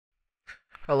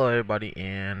Hello everybody,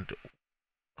 and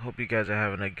hope you guys are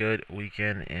having a good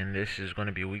weekend. And this is going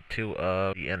to be week 2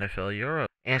 of the NFL Europe.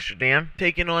 Amsterdam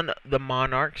taking on the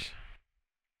Monarchs,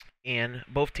 and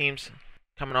both teams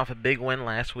coming off a big win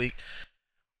last week,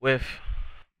 with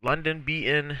London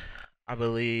beating, I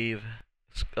believe,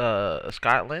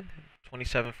 Scotland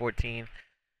 27-14,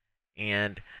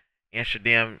 and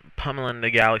Amsterdam pummeling the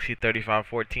Galaxy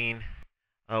 35-14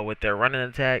 with their running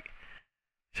attack.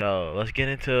 So let's get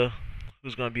into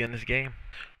who's going to be in this game.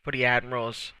 For the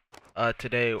Admirals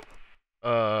today,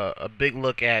 a big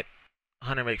look at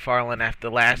Hunter McFarlane after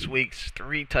last week's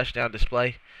 3-touchdown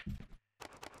display.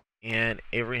 And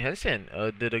Avery Henson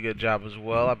did a good job as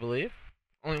well, I believe.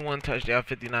 Only 1 touchdown,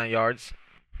 59 yards.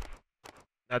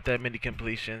 Not that many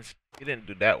completions. He didn't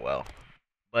do that well.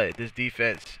 But this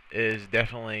defense is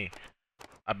definitely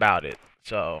about it.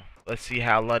 So let's see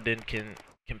how London can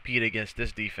compete against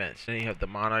this defense. Then you have the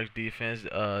Monarchs defense.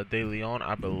 De Leon,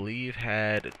 I believe,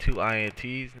 had 2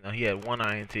 INTs. No, he had 1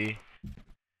 INT.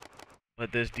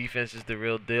 But this defense is the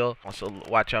real deal. Also,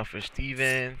 watch out for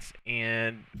Stevens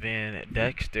and Van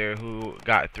Dexter, who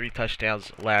got 3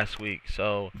 touchdowns last week.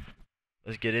 So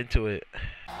let's get into it.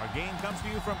 Our game comes to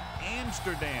you from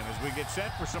Amsterdam as we get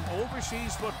set for some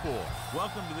overseas football.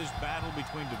 Welcome to this battle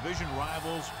between division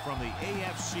rivals from the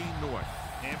AFC North.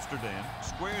 Amsterdam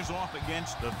squares off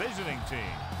against the visiting team.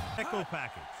 Nickel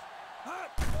package.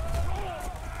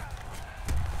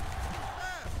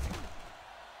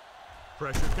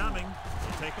 Pressure coming.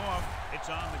 Will take off. It's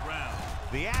on the ground.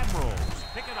 The Admirals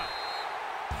pick it up.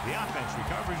 The offense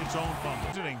recovers its own fumble.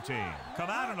 Visiting team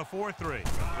come out in a 4-3.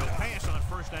 They'll pass on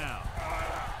first down.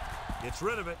 Gets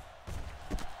rid of it.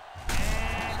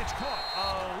 And it's caught.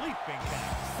 A leaping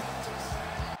catch.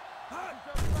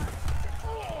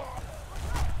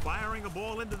 Firing the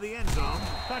ball into the end zone.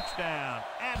 Touchdown,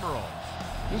 Admirals.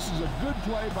 This is a good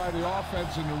play by the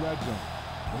offense in the red zone.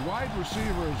 The wide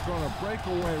receiver is going to break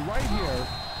away right here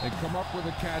and come up with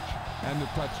a catch and the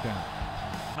touchdown.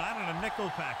 Not in a nickel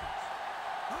package.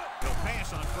 They'll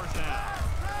pass on first down.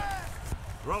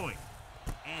 Throwing.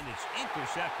 And it's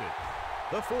intercepted.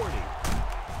 The 40.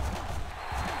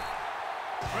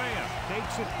 Graham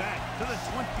takes it back to the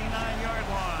 29-yard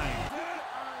line.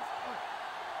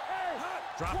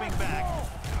 Dropping back.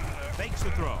 Fakes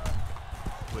the throw.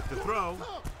 With the throw,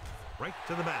 right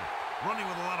to the back. Running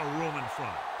with a lot of room in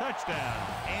front. Touchdown,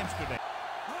 Amsterdam.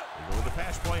 They go with the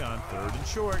pass play on 3rd and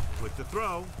short. With the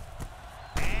throw.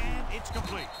 And it's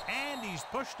complete. And he's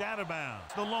pushed out of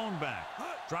bounds. The lone back.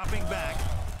 Dropping back.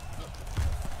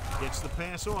 Gets the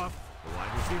pass off. The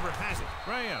wide receiver has it.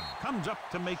 Graham comes up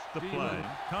to make the play.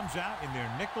 Comes out in their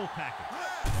nickel package.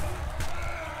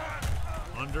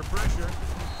 Under pressure.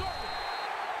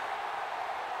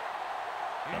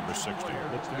 Number 60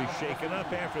 looks to be shaken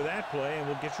up after that play, and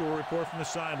we'll get you a report from the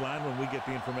sideline when we get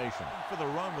the information. For the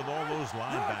run with all those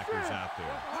linebackers out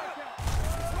there.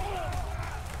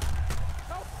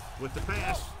 With the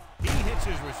pass, he hits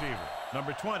his receiver.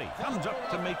 Number 20 comes up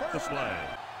to make the play.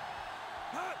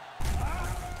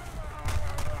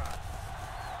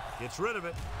 Gets rid of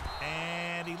it,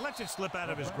 and he lets it slip out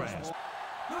of his grasp.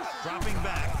 Dropping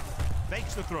back,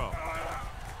 fakes the throw.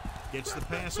 Gets the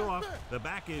pass off. The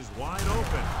back is wide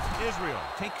open. Israel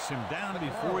takes him down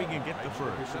before he can get the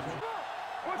first.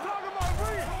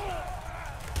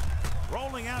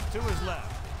 Rolling out to his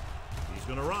left. He's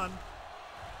going to run.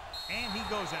 And he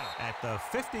goes out at the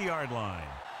 50-yard line.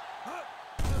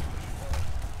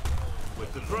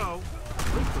 With the throw,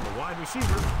 to the wide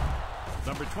receiver.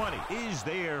 Number 20 is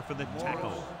there for the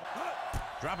tackle.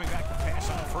 Dropping back to pass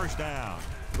on first down.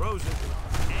 Throws it.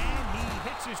 And he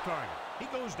hits his target. He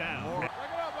goes down.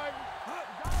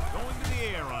 Going to the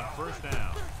air on first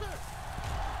down.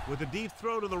 With a deep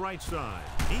throw to the right side.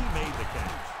 He made the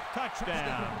catch.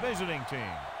 Touchdown, visiting team.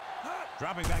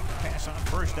 Dropping back to pass on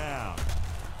first down.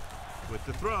 With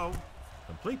the throw,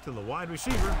 complete to the wide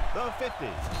receiver, the 50.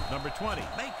 Number 20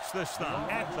 makes the stop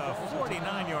at the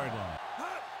 49-yard line.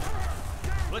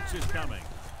 Blitz is coming.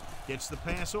 Gets the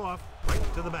pass off,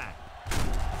 right to the back.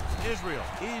 Israel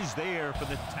is there for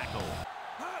the tackle.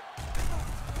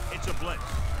 It's a blitz.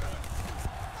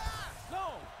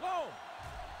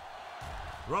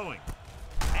 Throwing.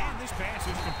 And this pass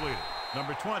is completed.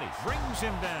 Number 20 brings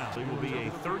him down. It will be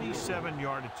a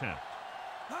 37-yard attempt.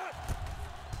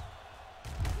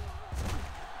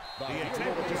 The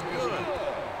attempt is good.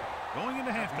 Going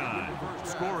into halftime,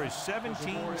 score is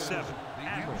 17-7.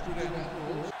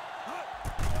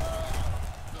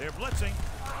 They're blitzing.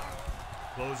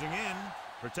 Closing in.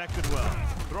 Protected well.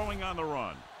 Throwing on the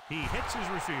run. He hits his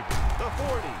receiver. The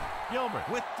 40. Gilbert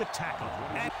with the tackle.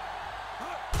 And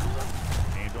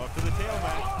hand off to the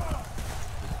tailback.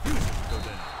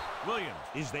 Williams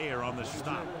is there on the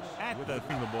stop at the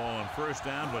ball on first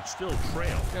down, but still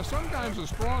trail. Yeah, sometimes a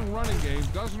strong running game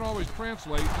doesn't always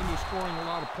translate into scoring a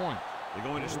lot of points. They're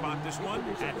going to spot this one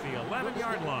at the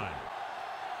 11-yard line.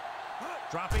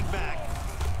 Dropping back.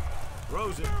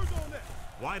 Throws it.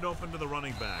 Wide open to the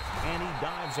running back. And he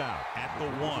dives out at the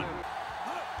 1.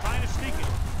 Trying to sneak it.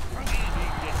 And he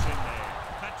gets in there.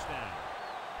 Touchdown.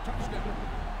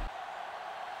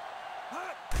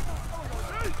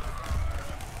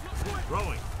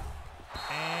 Throwing.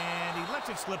 And he lets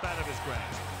it slip out of his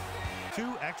grasp.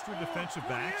 2 extra defensive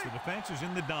backs. The defense is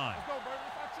in the dime.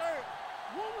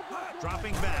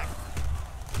 Dropping back.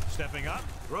 Stepping up.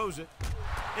 Throws it.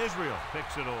 Israel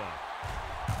picks it off.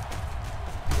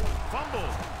 Fumble.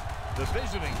 The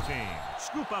visiting team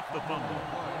scoop up the fumble.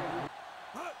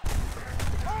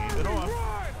 Hand it off.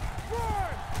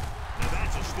 Now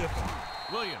that's a stiff one.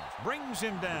 Williams brings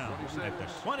him down at the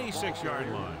 26-yard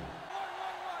line.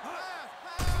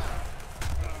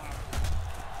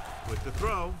 With the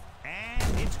throw,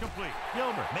 and it's complete.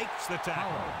 Gilbert makes the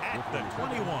tackle at the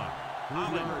 21.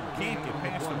 Holland can't get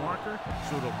past the marker,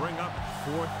 so it'll bring up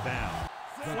 4th down.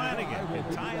 Flanagan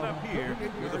can tie it up here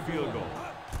with a field goal.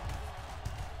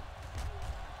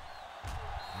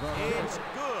 It's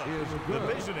good. The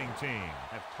visiting team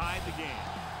have tied the game.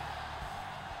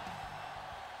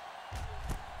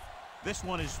 This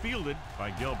one is fielded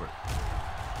by Gilbert.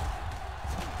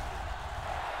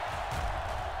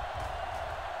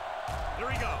 There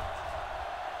he goes.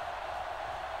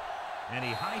 And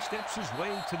he high steps his way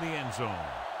to the end zone.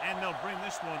 And they'll bring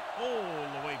this one all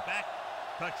the way back.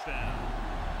 Touchdown.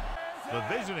 The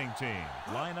visiting team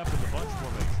line up in the bunch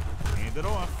formation. Hand it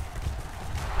off.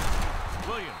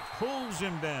 Williams pulls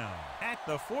him down at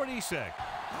the 42nd.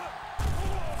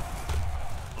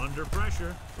 Under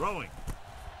pressure, throwing.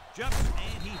 Jumps,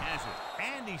 and he has it.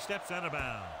 And he steps out of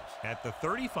bounds at the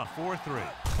 35. 4-3.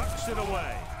 Tucks it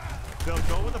away. They'll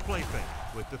go with a play fake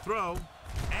with the throw.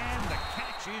 And the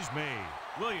catch is made.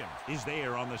 Williams is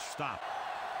there on the stop.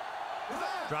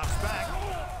 Drops back.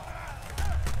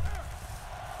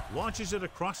 Launches it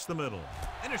across the middle.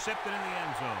 Intercepted in the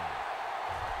end zone.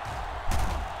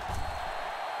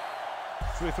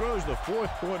 So he throws the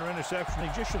 4th-quarter interception. He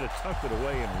just should have tucked it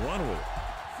away and run with it.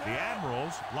 The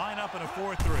Admirals line up in a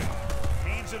 4-3.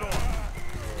 Hands it off.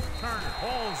 Turner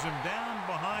hauls him down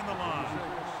behind the line.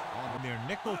 On their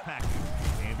nickel package.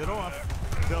 Hand it off.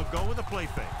 They'll go with a play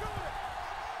fake.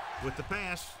 With the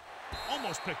pass,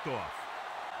 almost picked off.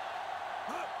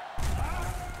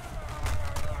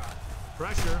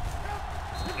 Pressure.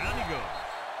 Down he goes.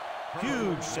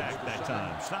 Huge sack that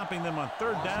time, stopping them on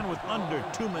 3rd down with under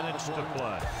 2 minutes to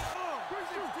play.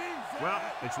 Well,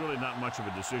 it's really not much of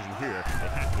a decision here. They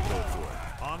have to go for it.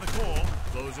 On the call,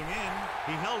 closing in.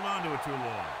 He held on to it too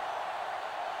long.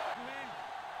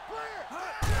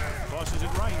 Tosses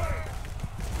it right.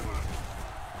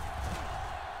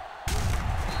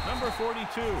 Number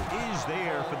 42 is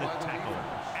there for the tackle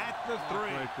at the 3.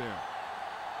 Right there.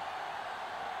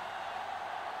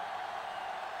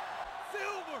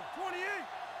 Silver, 28.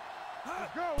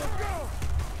 Let's go, let's go.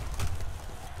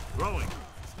 Throwing.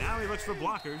 Now he looks for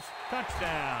blockers.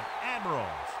 Touchdown, Admirals.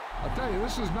 I'll tell you,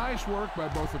 this is nice work by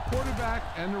both the quarterback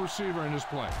and the receiver in his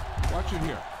play. Watch it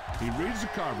here. He reads the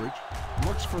coverage,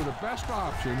 looks for the best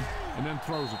option, and then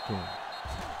throws it to him.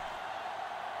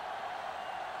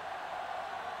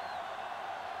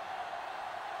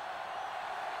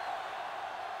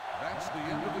 That's the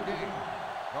end of the game.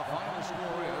 The final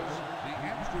score is the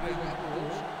Amsterdam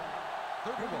Admirals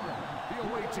 31, the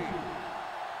away team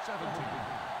 17.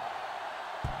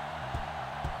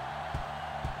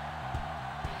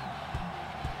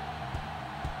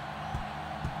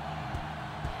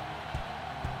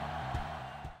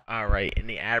 All right, and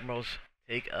the Admirals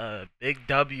take a big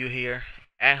W here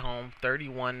at home,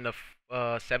 31-17,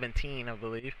 I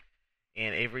believe.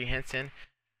 And Avery Henson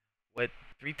with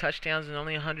 3 touchdowns and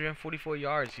only 144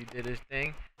 yards. He did his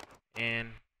thing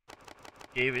and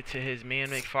gave it to his man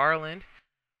McFarland,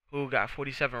 who got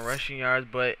 47 rushing yards.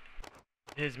 But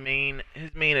his main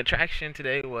attraction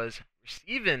today was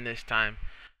receiving this time,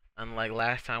 unlike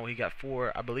last time where he got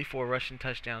 4 rushing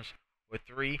touchdowns with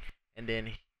 3, and then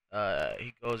he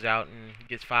goes out and he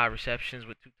gets 5 receptions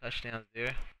with 2 touchdowns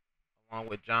there, along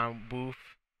with John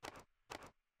Booth.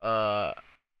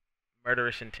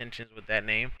 Murderous intentions with that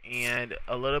name, and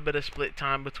a little bit of split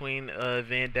time between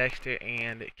Van Dexter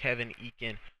and Kevin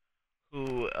Eakin,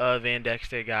 who Van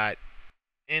Dexter got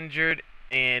injured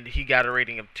and he got a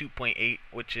rating of 2.8,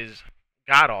 which is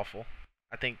god awful.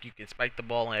 I think you can spike the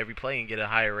ball on every play and get a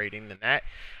higher rating than that.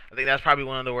 I think that's probably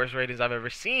one of the worst ratings I've ever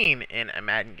seen in a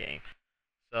Madden game.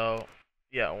 So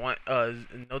Yeah,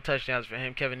 no touchdowns for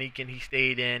him. Kevin Eakin, he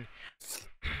stayed in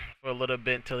for a little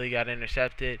bit until he got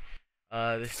intercepted.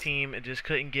 This team just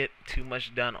couldn't get too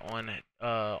much done on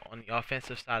the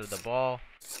offensive side of the ball,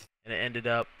 and it ended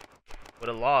up with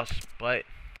a loss. But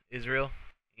Israel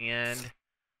and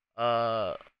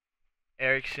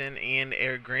Erickson and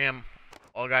Eric Graham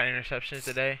all got interceptions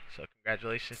today, so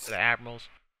congratulations to the Admirals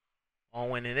on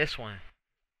winning this one.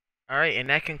 All right, and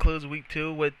that concludes week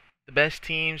 2 with the best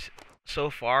teams so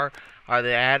far are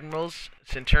the Admirals,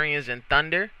 Centurions, and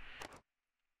Thunder.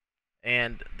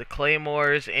 And the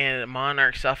Claymores and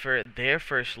Monarchs suffered their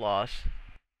first loss.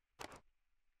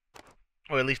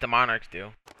 Or at least the Monarchs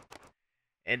do.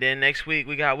 And then next week,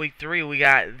 we got week 3. We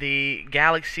got the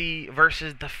Galaxy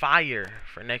versus the Fire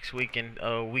for next week in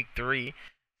week 3.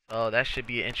 So that should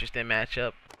be an interesting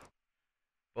matchup.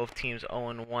 Both teams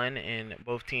 0-1 and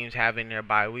both teams having their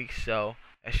bye weeks. So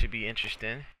that should be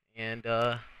interesting. And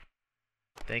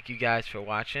thank you guys for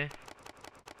watching.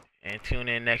 And tune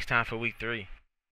in next time for week 3.